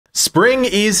Spring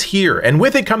is here, and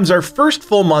with it comes our first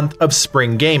full month of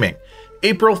spring gaming.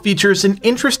 April features an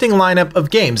interesting lineup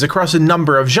of games across a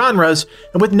number of genres,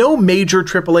 and with no major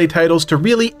AAA titles to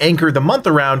really anchor the month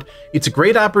around, it's a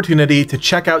great opportunity to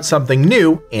check out something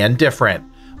new and different.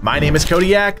 My name is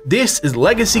Kodiak, this is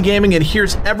Legacy Gaming, and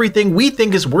here's everything we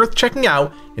think is worth checking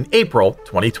out in April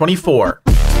 2024.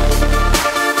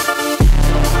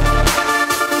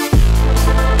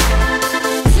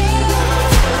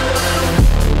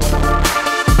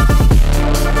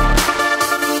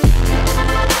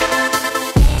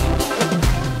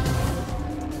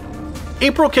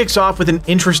 April kicks off with an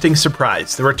interesting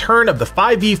surprise, the return of the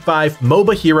 5v5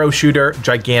 MOBA hero shooter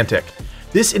Gigantic.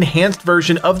 This enhanced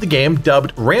version of the game,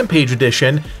 dubbed Rampage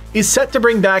Edition, is set to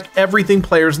bring back everything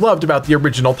players loved about the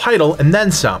original title and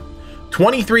then some.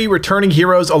 23 returning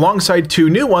heroes alongside 2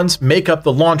 new ones make up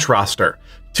the launch roster.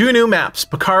 2 new maps,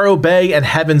 Picaro Bay and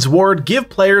Heaven's Ward, give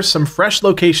players some fresh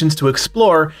locations to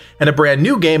explore, and a brand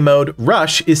new game mode,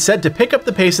 Rush, is said to pick up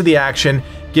the pace of the action,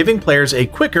 giving players a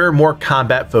quicker, more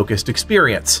combat-focused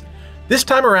experience. This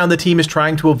time around, the team is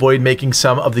trying to avoid making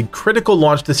some of the critical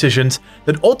launch decisions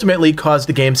that ultimately caused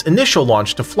the game's initial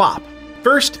launch to flop.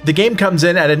 First, the game comes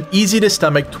in at an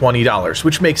easy-to-stomach $20,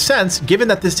 which makes sense given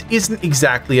that this isn't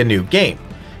exactly a new game.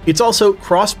 It's also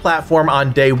cross-platform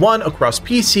on day one across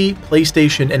PC,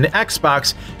 PlayStation, and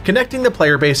Xbox, connecting the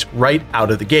player base right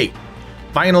out of the gate.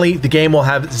 Finally, the game will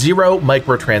have 0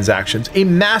 microtransactions, a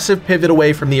massive pivot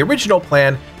away from the original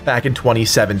plan back in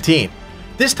 2017.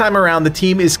 This time around, the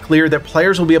team is clear that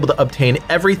players will be able to obtain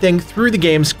everything through the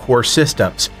game's core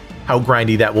systems. How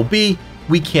grindy that will be,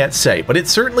 we can't say, but it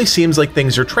certainly seems like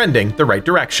things are trending the right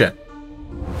direction.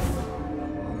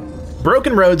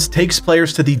 Broken Roads takes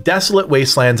players to the desolate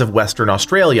wastelands of Western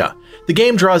Australia. The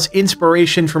game draws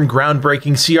inspiration from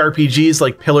groundbreaking CRPGs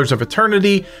like Pillars of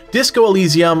Eternity, Disco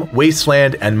Elysium,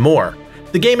 Wasteland, and more.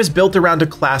 The game is built around a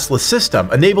classless system,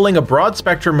 enabling a broad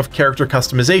spectrum of character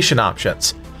customization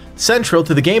options. Central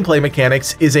to the gameplay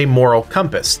mechanics is a moral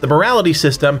compass, the morality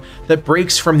system that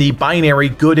breaks from the binary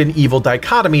good and evil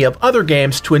dichotomy of other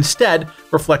games to instead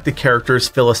reflect the character's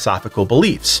philosophical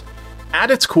beliefs. At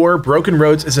its core, Broken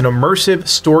Roads is an immersive,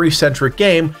 story-centric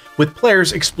game with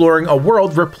players exploring a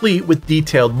world replete with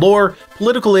detailed lore,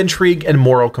 political intrigue, and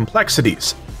moral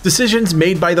complexities. Decisions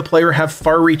made by the player have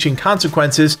far-reaching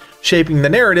consequences, shaping the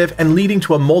narrative and leading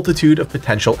to a multitude of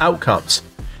potential outcomes.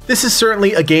 This is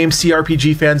certainly a game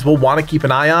CRPG fans will want to keep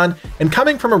an eye on, and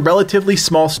coming from a relatively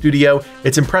small studio,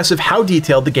 it's impressive how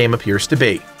detailed the game appears to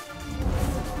be.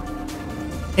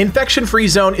 Infection Free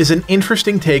Zone is an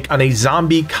interesting take on a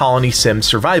zombie colony sim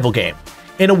survival game.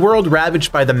 In a world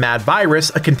ravaged by the mad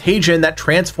virus, a contagion that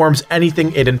transforms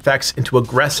anything it infects into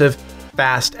aggressive,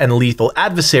 fast, and lethal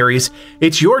adversaries,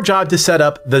 it's your job to set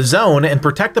up the zone and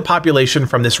protect the population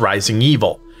from this rising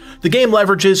evil. The game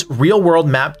leverages real-world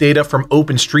map data from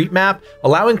OpenStreetMap,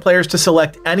 allowing players to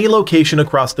select any location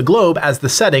across the globe as the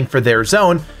setting for their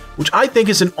zone, which I think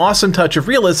is an awesome touch of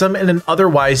realism in an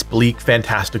otherwise bleak,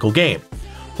 fantastical game.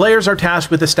 Players are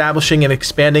tasked with establishing and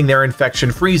expanding their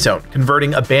infection-free zone,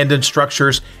 converting abandoned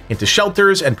structures into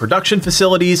shelters and production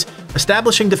facilities,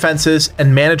 establishing defenses,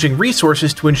 and managing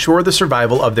resources to ensure the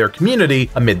survival of their community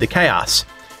amid the chaos.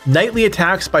 Nightly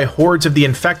attacks by hordes of the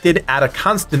infected add a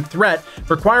constant threat,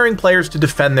 requiring players to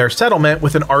defend their settlement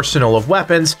with an arsenal of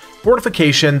weapons,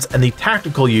 fortifications, and the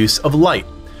tactical use of light.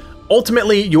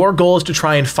 Ultimately, your goal is to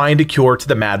try and find a cure to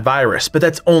the mad virus, but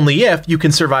that's only if you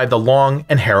can survive the long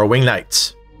and harrowing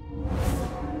nights.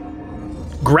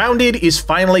 Grounded is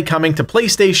finally coming to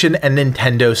PlayStation and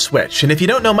Nintendo Switch, and if you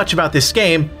don't know much about this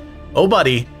game, oh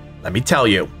buddy, let me tell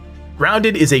you.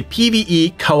 Grounded is a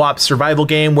PvE co-op survival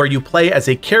game where you play as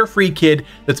a carefree kid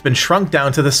that's been shrunk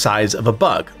down to the size of a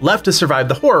bug, left to survive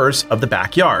the horrors of the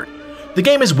backyard. The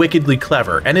game is wickedly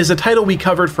clever, and is a title we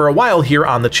covered for a while here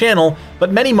on the channel,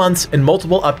 but many months and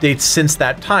multiple updates since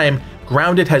that time,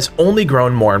 Grounded has only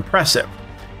grown more impressive.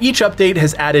 Each update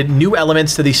has added new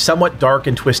elements to the somewhat dark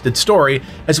and twisted story,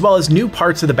 as well as new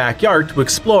parts of the backyard to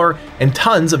explore and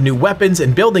tons of new weapons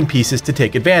and building pieces to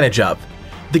take advantage of.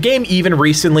 The game even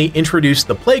recently introduced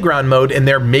the Playground mode in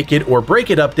their Make It or Break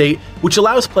It update, which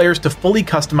allows players to fully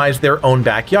customize their own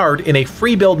backyard in a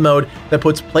free build mode that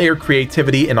puts player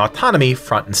creativity and autonomy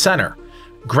front and center.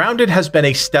 Grounded has been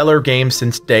a stellar game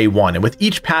since day one, and with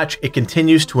each patch it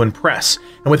continues to impress,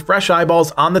 and with fresh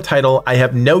eyeballs on the title, I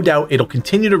have no doubt it'll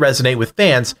continue to resonate with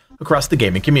fans across the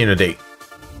gaming community.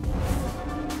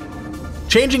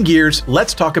 Changing gears,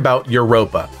 let's talk about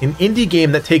Europa, an indie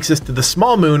game that takes us to the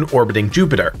small moon orbiting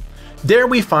Jupiter. There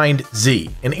we find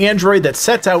Z, an android that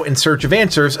sets out in search of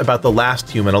answers about the last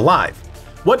human alive.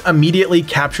 What immediately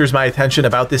captures my attention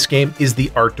about this game is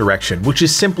the art direction, which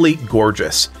is simply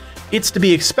gorgeous. It's to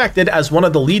be expected as one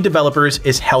of the lead developers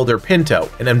is Helder Pinto,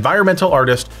 an environmental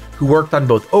artist who worked on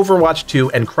both Overwatch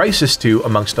 2 and Crysis 2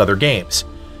 amongst other games.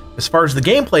 As far as the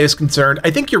gameplay is concerned,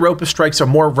 I think Europa strikes a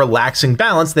more relaxing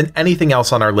balance than anything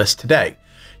else on our list today.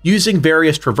 Using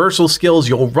various traversal skills,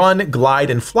 you'll run, glide,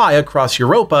 and fly across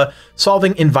Europa,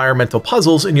 solving environmental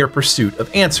puzzles in your pursuit of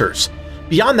answers.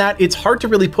 Beyond that, it's hard to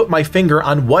really put my finger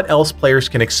on what else players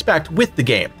can expect with the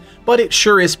game, but it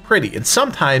sure is pretty, and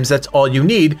sometimes that's all you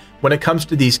need when it comes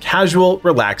to these casual,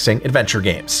 relaxing adventure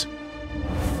games.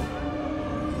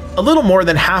 A little more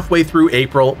than halfway through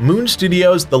April, Moon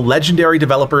Studios, the legendary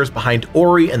developers behind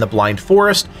Ori and the Blind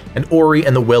Forest and Ori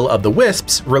and the Will of the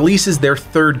Wisps, releases their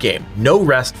third game, No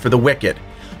Rest for the Wicked.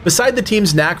 Beside the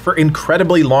team's knack for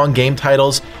incredibly long game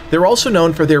titles, they're also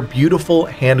known for their beautiful,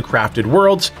 handcrafted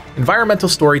worlds, environmental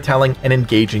storytelling, and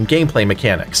engaging gameplay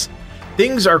mechanics.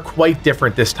 Things are quite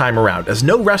different this time around, as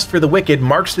No Rest for the Wicked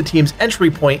marks the team's entry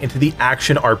point into the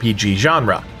action RPG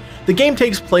genre. The game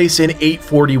takes place in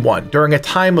 841, during a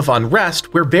time of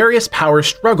unrest where various powers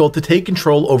struggle to take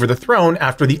control over the throne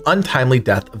after the untimely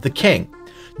death of the king.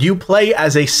 You play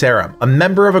as a Serum, a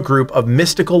member of a group of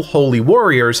mystical holy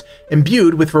warriors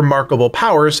imbued with remarkable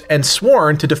powers and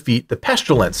sworn to defeat the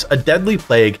pestilence, a deadly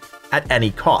plague, at any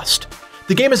cost.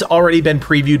 The game has already been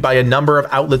previewed by a number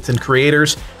of outlets and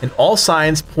creators, and all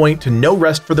signs point to No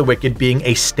Rest for the Wicked being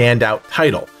a standout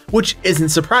title, which isn't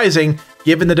surprising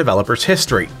given the developer's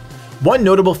history. One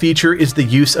notable feature is the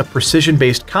use of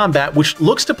precision-based combat, which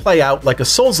looks to play out like a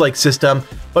Souls-like system,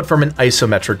 but from an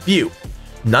isometric view.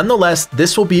 Nonetheless,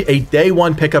 this will be a day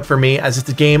one pickup for me, as it's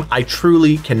a game I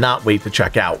truly cannot wait to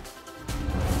check out.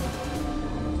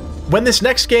 When this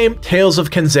next game, Tales of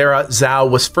Kenzera Zao,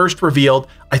 was first revealed,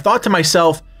 I thought to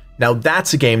myself, now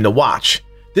that's a game to watch.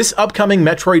 This upcoming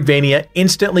Metroidvania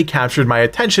instantly captured my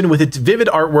attention with its vivid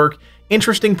artwork,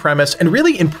 interesting premise, and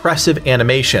really impressive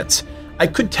animations. I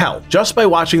could tell, just by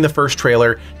watching the first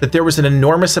trailer, that there was an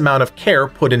enormous amount of care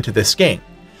put into this game.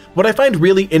 What I find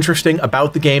really interesting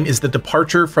about the game is the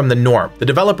departure from the norm, the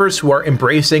developers who are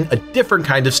embracing a different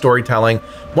kind of storytelling,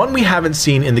 one we haven't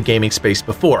seen in the gaming space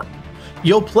before.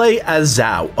 You'll play as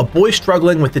Zao, a boy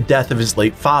struggling with the death of his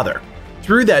late father.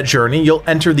 Through that journey, you'll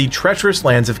enter the treacherous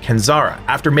lands of Kenzera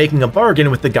after making a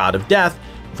bargain with the god of death.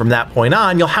 From that point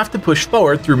on, you'll have to push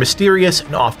forward through mysterious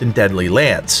and often deadly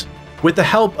lands. With the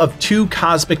help of two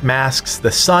cosmic masks,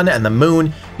 the sun and the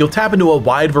moon, you'll tap into a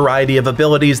wide variety of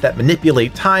abilities that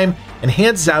manipulate time,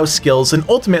 enhance Zao's skills, and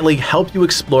ultimately help you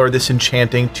explore this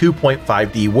enchanting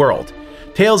 2.5D world.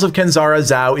 Tales of Kenzera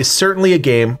Zao is certainly a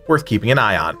game worth keeping an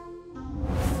eye on.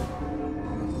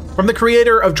 From the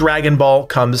creator of Dragon Ball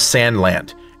comes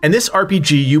Sandland. In this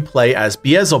RPG, you play as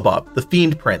Beelzebub, the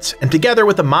Fiend Prince, and together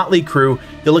with a motley crew,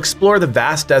 you'll explore the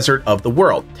vast desert of the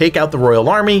world, take out the royal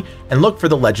army, and look for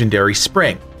the legendary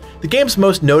Spring. The game's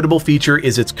most notable feature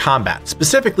is its combat,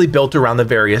 specifically built around the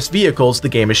various vehicles the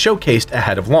game is showcased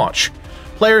ahead of launch.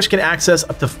 Players can access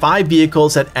up to 5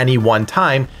 vehicles at any one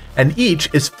time, and each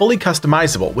is fully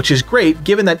customizable, which is great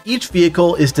given that each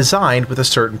vehicle is designed with a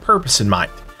certain purpose in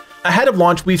mind. Ahead of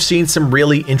launch, we've seen some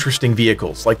really interesting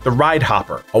vehicles, like the Ride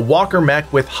Hopper, a walker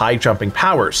mech with high jumping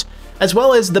powers, as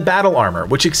well as the Battle Armor,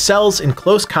 which excels in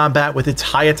close combat with its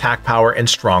high attack power and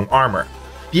strong armor.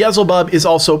 Beelzebub is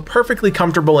also perfectly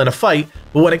comfortable in a fight,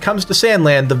 but when it comes to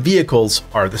Sandland, the vehicles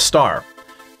are the star.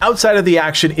 Outside of the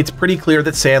action, it's pretty clear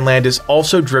that Sandland is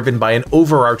also driven by an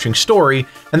overarching story,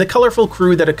 and the colorful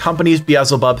crew that accompanies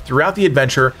Beelzebub throughout the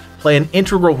adventure play an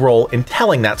integral role in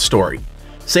telling that story.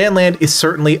 Sandland is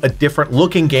certainly a different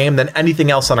looking game than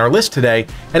anything else on our list today,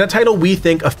 and a title we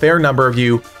think a fair number of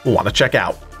you will want to check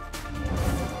out.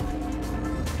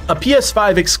 A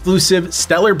PS5 exclusive,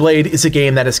 Stellar Blade is a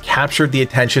game that has captured the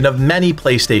attention of many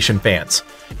PlayStation fans.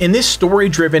 In this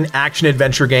story-driven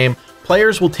action-adventure game,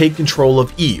 players will take control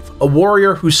of Eve, a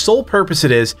warrior whose sole purpose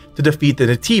it is to defeat the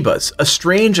Natibas, a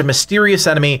strange and mysterious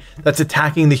enemy that's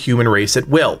attacking the human race at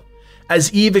will.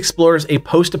 As Eve explores a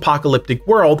post-apocalyptic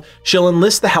world, she'll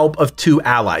enlist the help of 2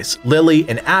 allies, Lily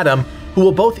and Adam, who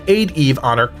will both aid Eve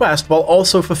on her quest while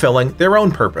also fulfilling their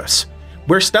own purpose.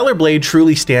 Where Stellar Blade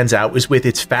truly stands out is with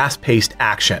its fast-paced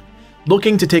action.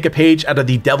 Looking to take a page out of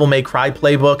the Devil May Cry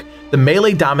playbook, the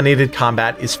melee-dominated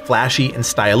combat is flashy and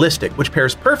stylistic, which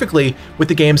pairs perfectly with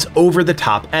the game's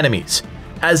over-the-top enemies.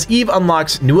 As Eve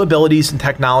unlocks new abilities and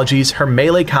technologies, her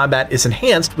melee combat is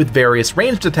enhanced with various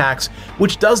ranged attacks,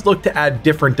 which does look to add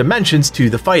different dimensions to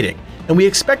the fighting. And we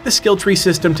expect the skill tree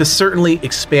system to certainly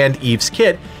expand Eve's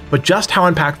kit, but just how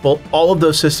impactful all of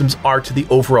those systems are to the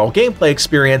overall gameplay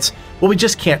experience, well, we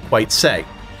just can't quite say.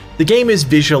 The game is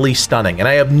visually stunning, and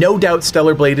I have no doubt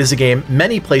Stellar Blade is a game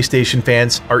many PlayStation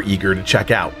fans are eager to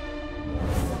check out.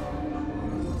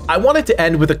 I wanted to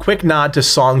end with a quick nod to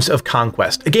Songs of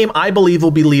Conquest, a game I believe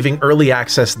will be leaving early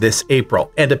access this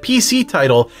April, and a PC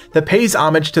title that pays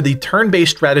homage to the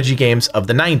turn-based strategy games of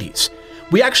the 90s.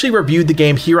 We actually reviewed the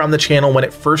game here on the channel when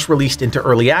it first released into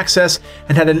early access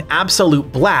and had an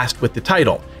absolute blast with the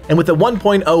title, and with the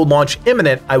 1.0 launch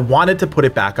imminent, I wanted to put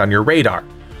it back on your radar.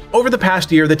 Over the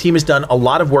past year, the team has done a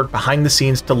lot of work behind the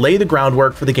scenes to lay the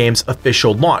groundwork for the game's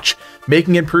official launch,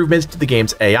 making improvements to the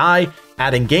game's AI,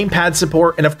 adding gamepad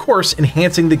support, and of course,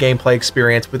 enhancing the gameplay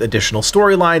experience with additional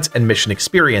storylines and mission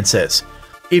experiences.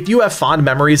 If you have fond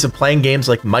memories of playing games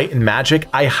like Might and Magic,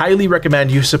 I highly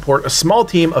recommend you support a small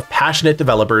team of passionate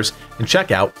developers and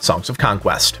check out Songs of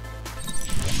Conquest.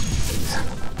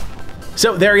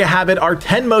 So there you have it, our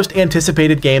 10 most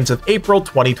anticipated games of April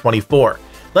 2024.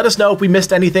 Let us know if we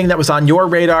missed anything that was on your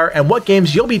radar and what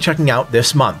games you'll be checking out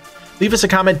this month. Leave us a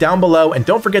comment down below and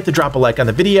don't forget to drop a like on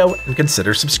the video and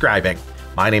consider subscribing.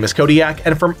 My name is Kodiak,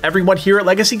 and from everyone here at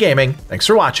Legacy Gaming, thanks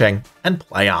for watching and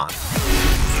play on.